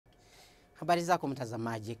Habari zako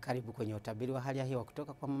mtazamaji, karibu kwenye utabiri wa hali ya hewa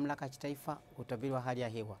kutoka kwa mamlaka ya kitaifa utabiri wa hali ya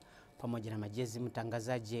hewa pamoja na majezi.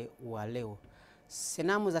 Mtangazaji wa leo,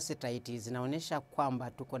 sanamu za satellite zinaonyesha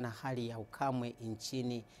kwamba tuko na hali ya ukamwe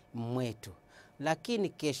nchini mwetu, lakini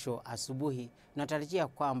kesho asubuhi tunatarajia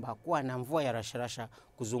kwamba kuwa na mvua ya rasharasha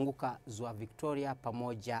kuzunguka ziwa Victoria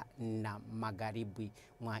pamoja na magharibi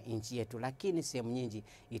mwa nchi yetu, lakini sehemu nyingi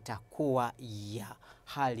itakuwa ya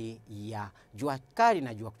hali ya jua kali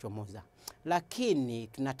na jua kuchomoza. Lakini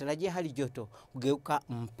tunatarajia hali joto kugeuka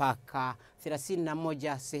mpaka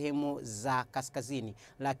 31 sehemu za kaskazini,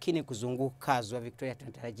 lakini kuzunguka ziwa Victoria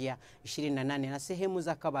tunatarajia 28 na sehemu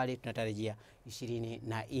za Kabale tunatarajia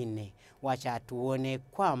 24. Wacha tuone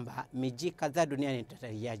kwamba miji kadhaa duniani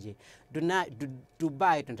tunatarajiaje.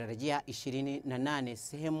 Dubai tunatarajia 28,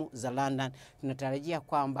 sehemu za London tunatarajia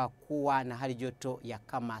kwamba kuwa na hali joto ya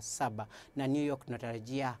kama 7, na New York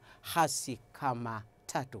tunatarajia hasi kama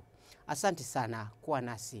 3. Asante sana kuwa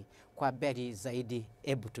nasi. Kwa habari zaidi,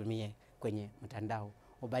 hebu tumie kwenye mtandao.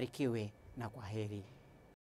 Ubarikiwe na kwaheri.